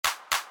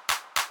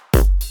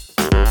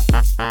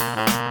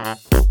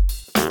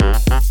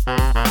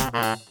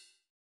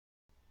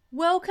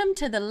Welcome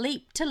to the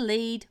Leap to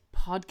Lead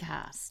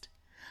podcast.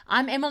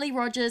 I'm Emily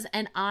Rogers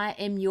and I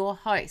am your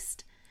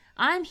host.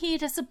 I'm here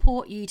to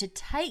support you to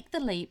take the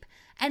leap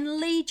and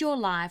lead your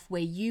life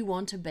where you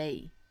want to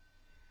be.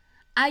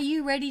 Are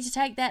you ready to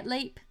take that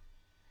leap?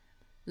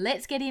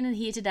 Let's get in and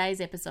hear today's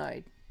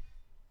episode.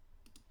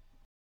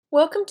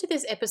 Welcome to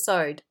this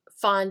episode,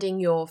 Finding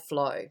Your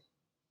Flow.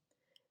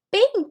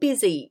 Being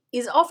busy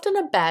is often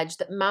a badge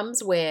that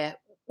mums wear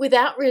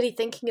without really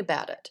thinking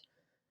about it.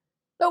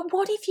 But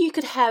what if you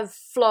could have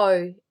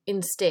flow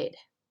instead?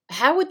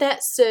 How would that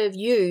serve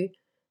you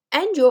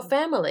and your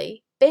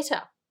family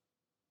better?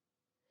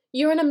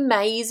 You're an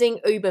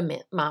amazing Uber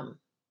mum.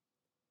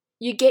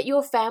 You get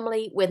your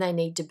family where they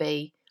need to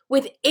be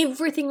with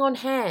everything on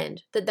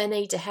hand that they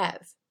need to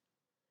have.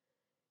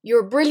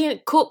 You're a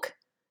brilliant cook,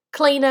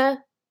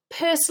 cleaner,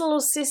 personal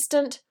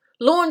assistant,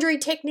 laundry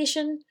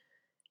technician.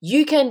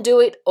 You can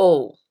do it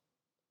all.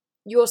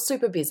 You're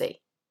super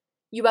busy.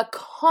 You are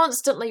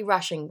constantly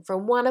rushing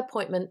from one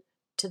appointment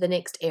to the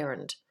next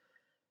errand.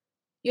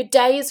 Your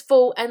day is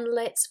full and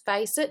let's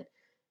face it,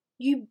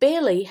 you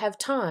barely have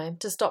time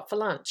to stop for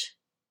lunch.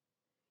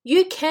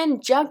 You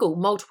can juggle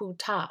multiple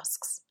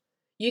tasks.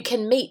 You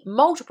can meet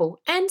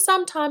multiple and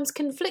sometimes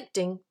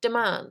conflicting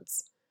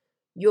demands.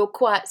 You're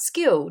quite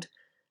skilled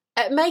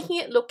at making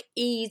it look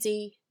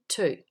easy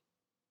too.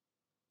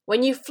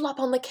 When you flop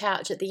on the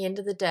couch at the end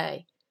of the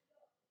day,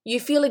 you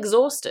feel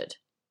exhausted.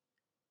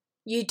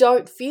 You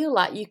don't feel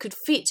like you could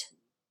fit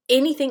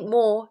anything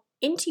more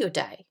into your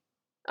day.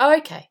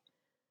 Okay,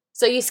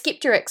 so you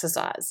skipped your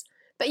exercise,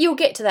 but you'll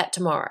get to that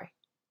tomorrow.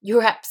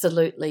 You're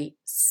absolutely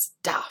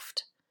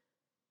stuffed.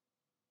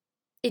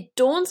 It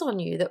dawns on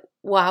you that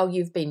while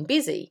you've been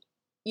busy,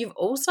 you've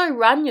also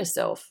run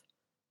yourself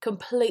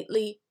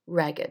completely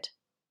ragged.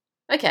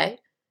 Okay,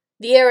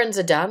 the errands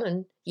are done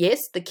and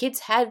yes, the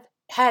kids have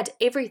had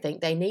everything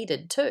they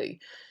needed too.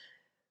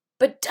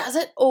 But does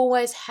it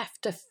always have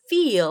to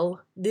feel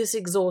this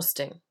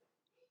exhausting?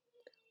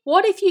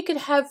 What if you could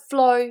have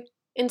flow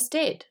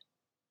instead?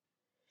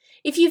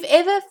 If you've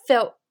ever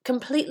felt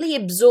completely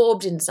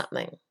absorbed in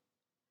something,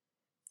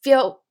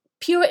 felt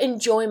pure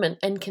enjoyment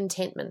and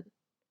contentment,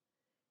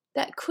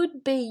 that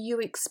could be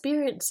you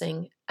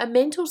experiencing a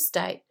mental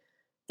state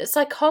that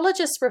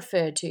psychologists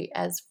refer to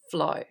as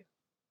flow.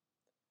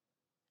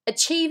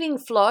 Achieving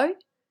flow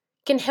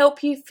can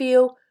help you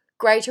feel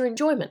greater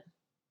enjoyment,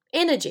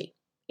 energy,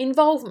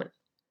 involvement.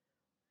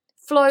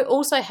 Flow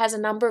also has a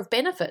number of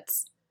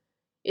benefits.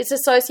 It's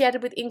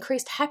associated with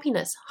increased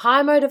happiness,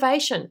 high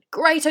motivation,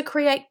 greater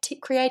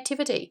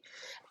creativity,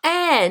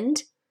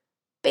 and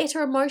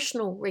better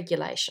emotional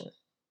regulation.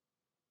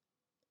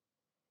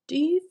 Do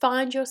you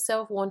find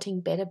yourself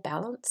wanting better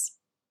balance?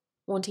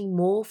 Wanting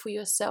more for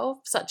yourself,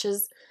 such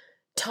as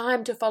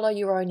time to follow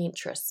your own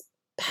interests,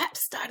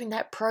 perhaps starting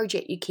that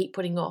project you keep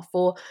putting off,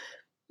 or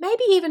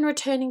maybe even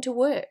returning to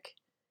work?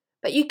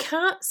 But you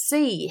can't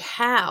see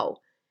how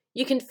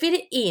you can fit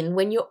it in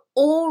when you're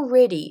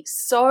already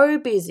so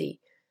busy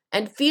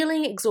and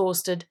feeling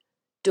exhausted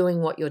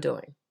doing what you're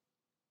doing.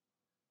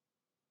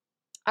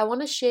 I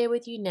want to share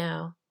with you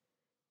now,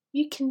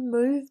 you can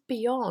move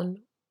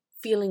beyond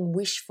feeling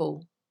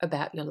wishful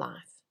about your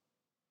life.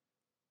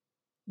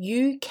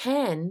 You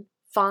can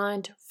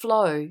find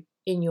flow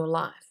in your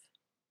life.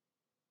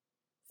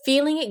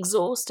 Feeling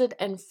exhausted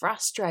and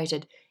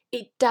frustrated,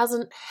 it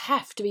doesn't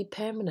have to be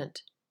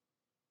permanent.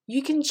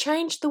 You can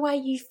change the way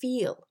you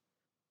feel.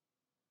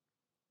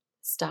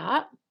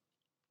 Start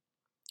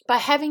by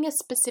having a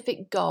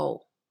specific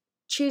goal,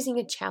 choosing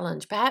a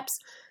challenge, perhaps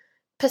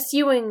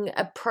pursuing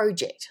a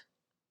project.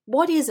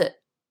 What is it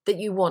that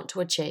you want to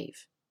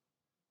achieve?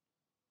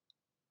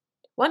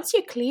 Once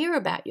you're clear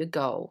about your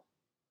goal,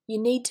 you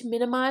need to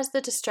minimize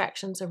the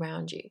distractions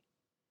around you,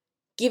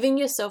 giving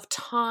yourself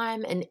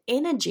time and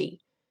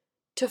energy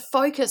to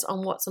focus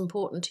on what's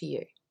important to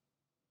you.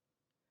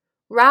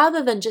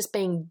 Rather than just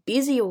being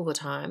busy all the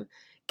time,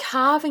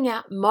 carving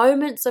out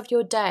moments of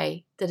your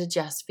day that are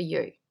just for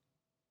you.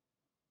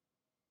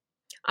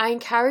 I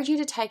encourage you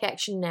to take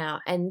action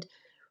now and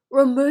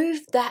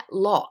remove that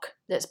lock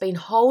that's been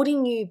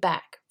holding you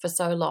back for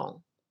so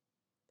long.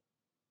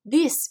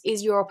 This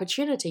is your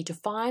opportunity to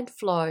find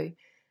flow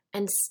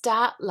and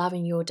start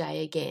loving your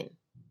day again.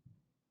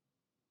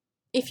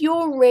 If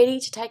you're ready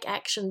to take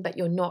action but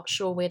you're not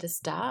sure where to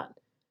start,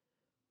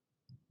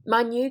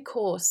 my new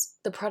course,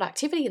 The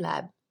Productivity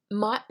Lab,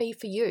 might be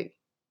for you.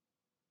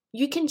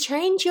 You can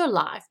change your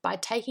life by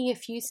taking a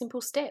few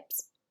simple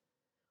steps.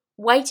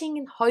 Waiting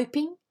and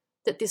hoping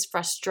that this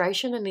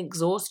frustration and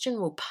exhaustion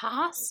will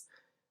pass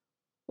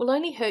will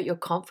only hurt your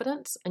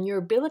confidence and your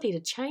ability to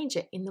change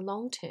it in the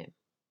long term.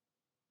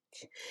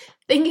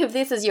 Think of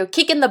this as your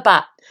kick in the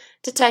butt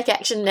to take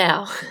action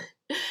now.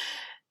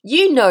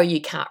 You know you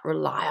can't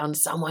rely on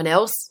someone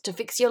else to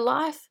fix your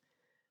life.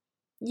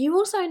 You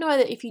also know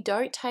that if you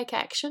don't take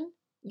action,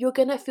 you're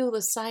going to feel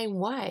the same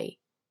way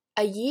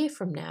a year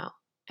from now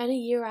and a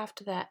year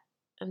after that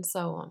and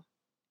so on.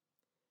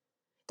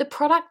 The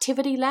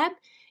Productivity Lab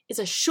is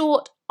a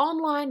short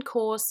online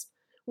course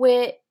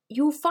where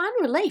you'll find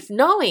relief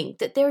knowing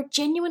that there are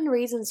genuine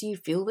reasons you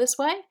feel this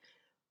way,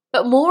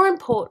 but more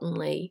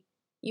importantly,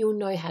 you'll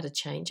know how to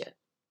change it.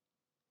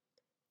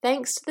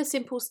 Thanks to the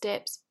simple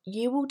steps,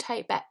 you will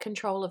take back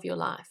control of your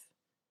life.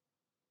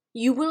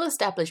 You will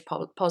establish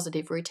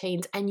positive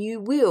routines and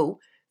you will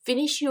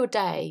finish your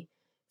day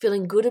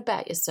feeling good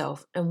about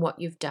yourself and what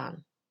you've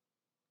done.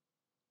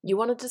 You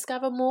want to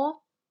discover more?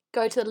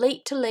 Go to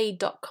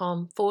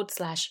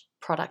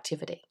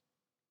leap2lead.com/productivity.